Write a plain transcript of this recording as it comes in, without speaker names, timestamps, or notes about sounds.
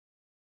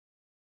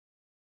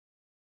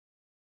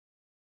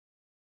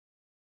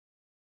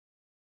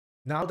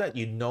Now that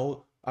you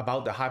know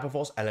about the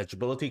Hyperforce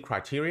eligibility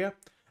criteria,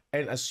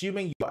 and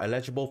assuming you're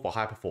eligible for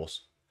Hyperforce,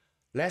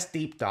 let's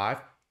deep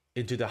dive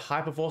into the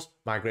Hyperforce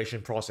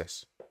migration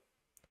process.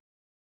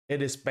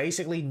 It is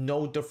basically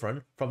no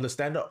different from the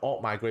standard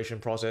org migration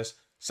process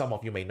some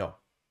of you may know.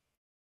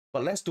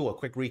 But let's do a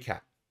quick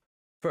recap.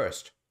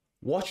 First,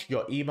 watch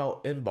your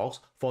email inbox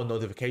for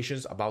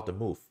notifications about the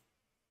move.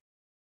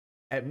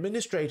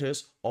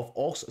 Administrators of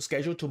orgs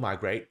scheduled to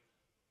migrate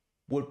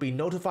would be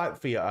notified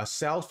via a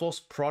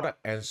Salesforce product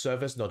and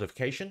service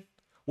notification,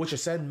 which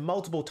is sent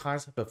multiple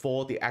times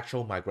before the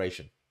actual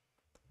migration.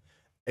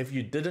 If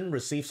you didn't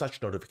receive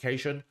such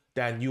notification,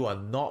 then you are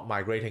not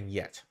migrating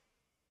yet.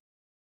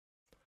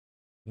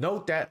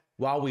 Note that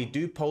while we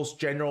do post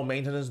general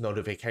maintenance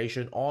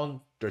notification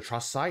on the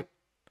trust site,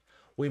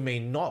 we may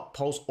not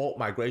post org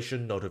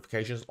migration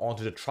notifications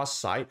onto the trust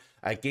site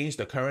against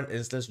the current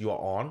instance you are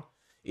on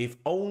if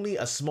only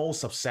a small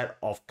subset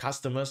of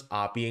customers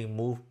are being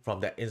moved from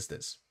that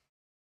instance.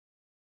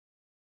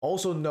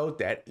 Also note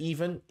that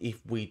even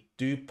if we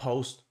do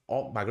post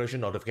org migration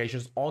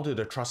notifications onto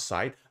the trust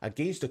site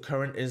against the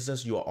current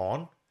instance you are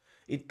on,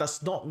 it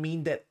does not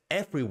mean that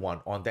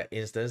everyone on that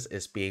instance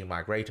is being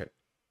migrated.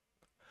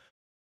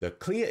 The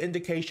clear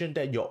indication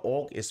that your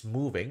org is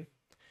moving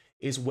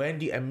is when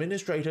the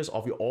administrators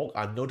of your org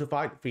are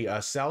notified via a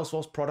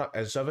Salesforce product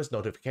and service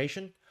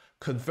notification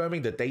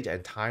confirming the date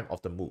and time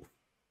of the move.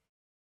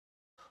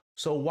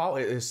 So while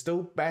it is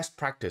still best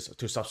practice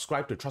to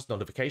subscribe to trust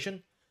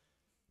notification,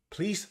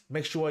 please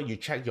make sure you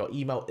check your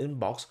email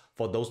inbox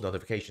for those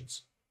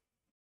notifications.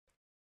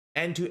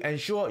 And to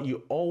ensure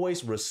you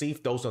always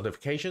receive those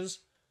notifications,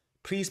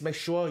 please make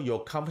sure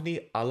your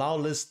company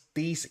lists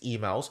these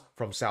emails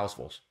from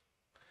Salesforce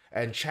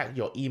and check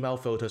your email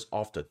filters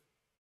often.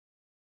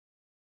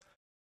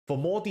 For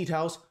more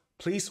details,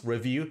 please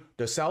review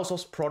the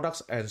Salesforce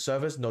Products and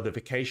Service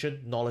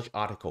Notification Knowledge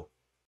article.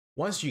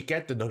 Once you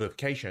get the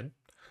notification,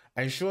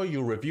 ensure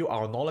you review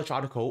our knowledge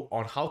article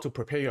on how to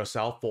prepare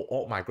yourself for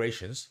org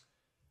migrations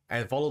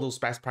and follow those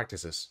best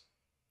practices.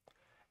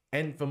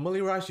 And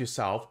familiarize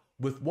yourself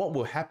with what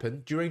will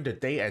happen during the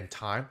day and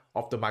time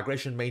of the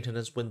migration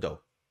maintenance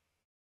window.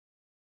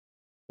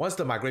 Once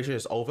the migration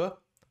is over,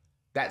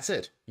 that's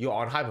it, you're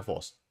on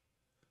Hyperforce.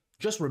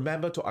 Just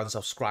remember to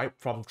unsubscribe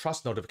from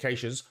trust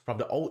notifications from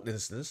the old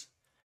instance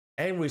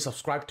and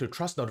resubscribe to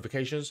trust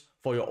notifications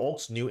for your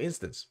org's new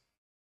instance.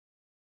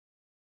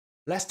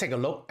 Let's take a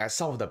look at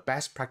some of the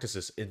best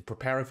practices in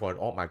preparing for an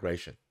org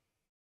migration.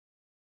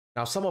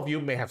 Now, some of you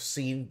may have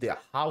seen the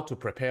How to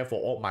Prepare for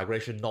Org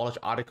Migration knowledge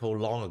article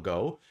long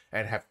ago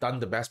and have done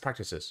the best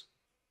practices.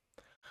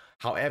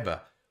 However,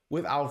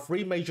 with our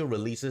 3 major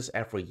releases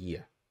every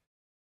year,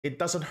 it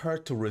doesn't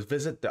hurt to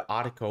revisit the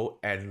article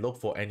and look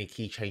for any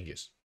key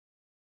changes.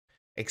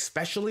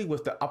 Especially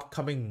with the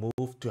upcoming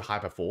move to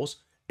Hyperforce,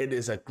 it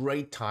is a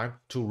great time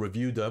to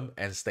review them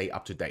and stay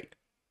up to date.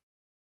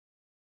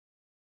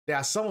 There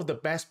are some of the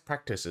best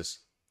practices,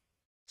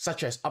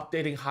 such as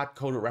updating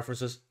hard-coded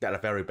references that are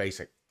very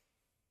basic.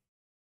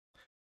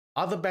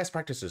 Other best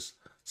practices,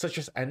 such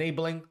as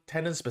enabling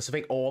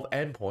tenant-specific OAuth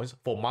endpoints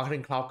for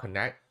Marketing Cloud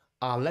Connect,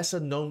 are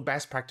lesser-known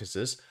best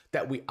practices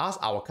that we ask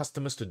our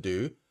customers to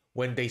do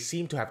when they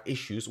seem to have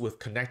issues with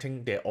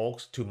connecting their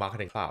orgs to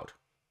Marketing Cloud.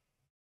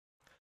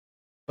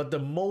 But the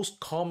most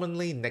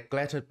commonly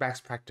neglected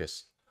best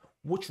practice,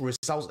 which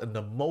results in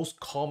the most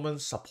common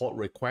support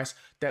requests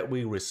that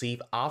we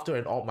receive after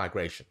an org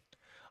migration,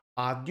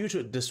 are due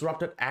to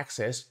disrupted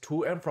access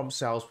to and from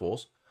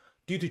Salesforce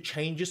due to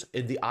changes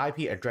in the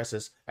IP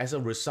addresses as a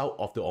result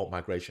of the org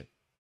migration.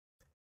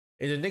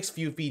 In the next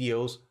few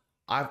videos,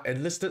 I've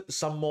enlisted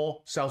some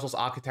more Salesforce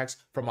architects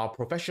from our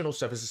professional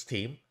services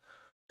team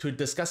to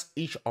discuss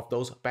each of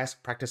those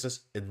best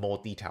practices in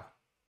more detail.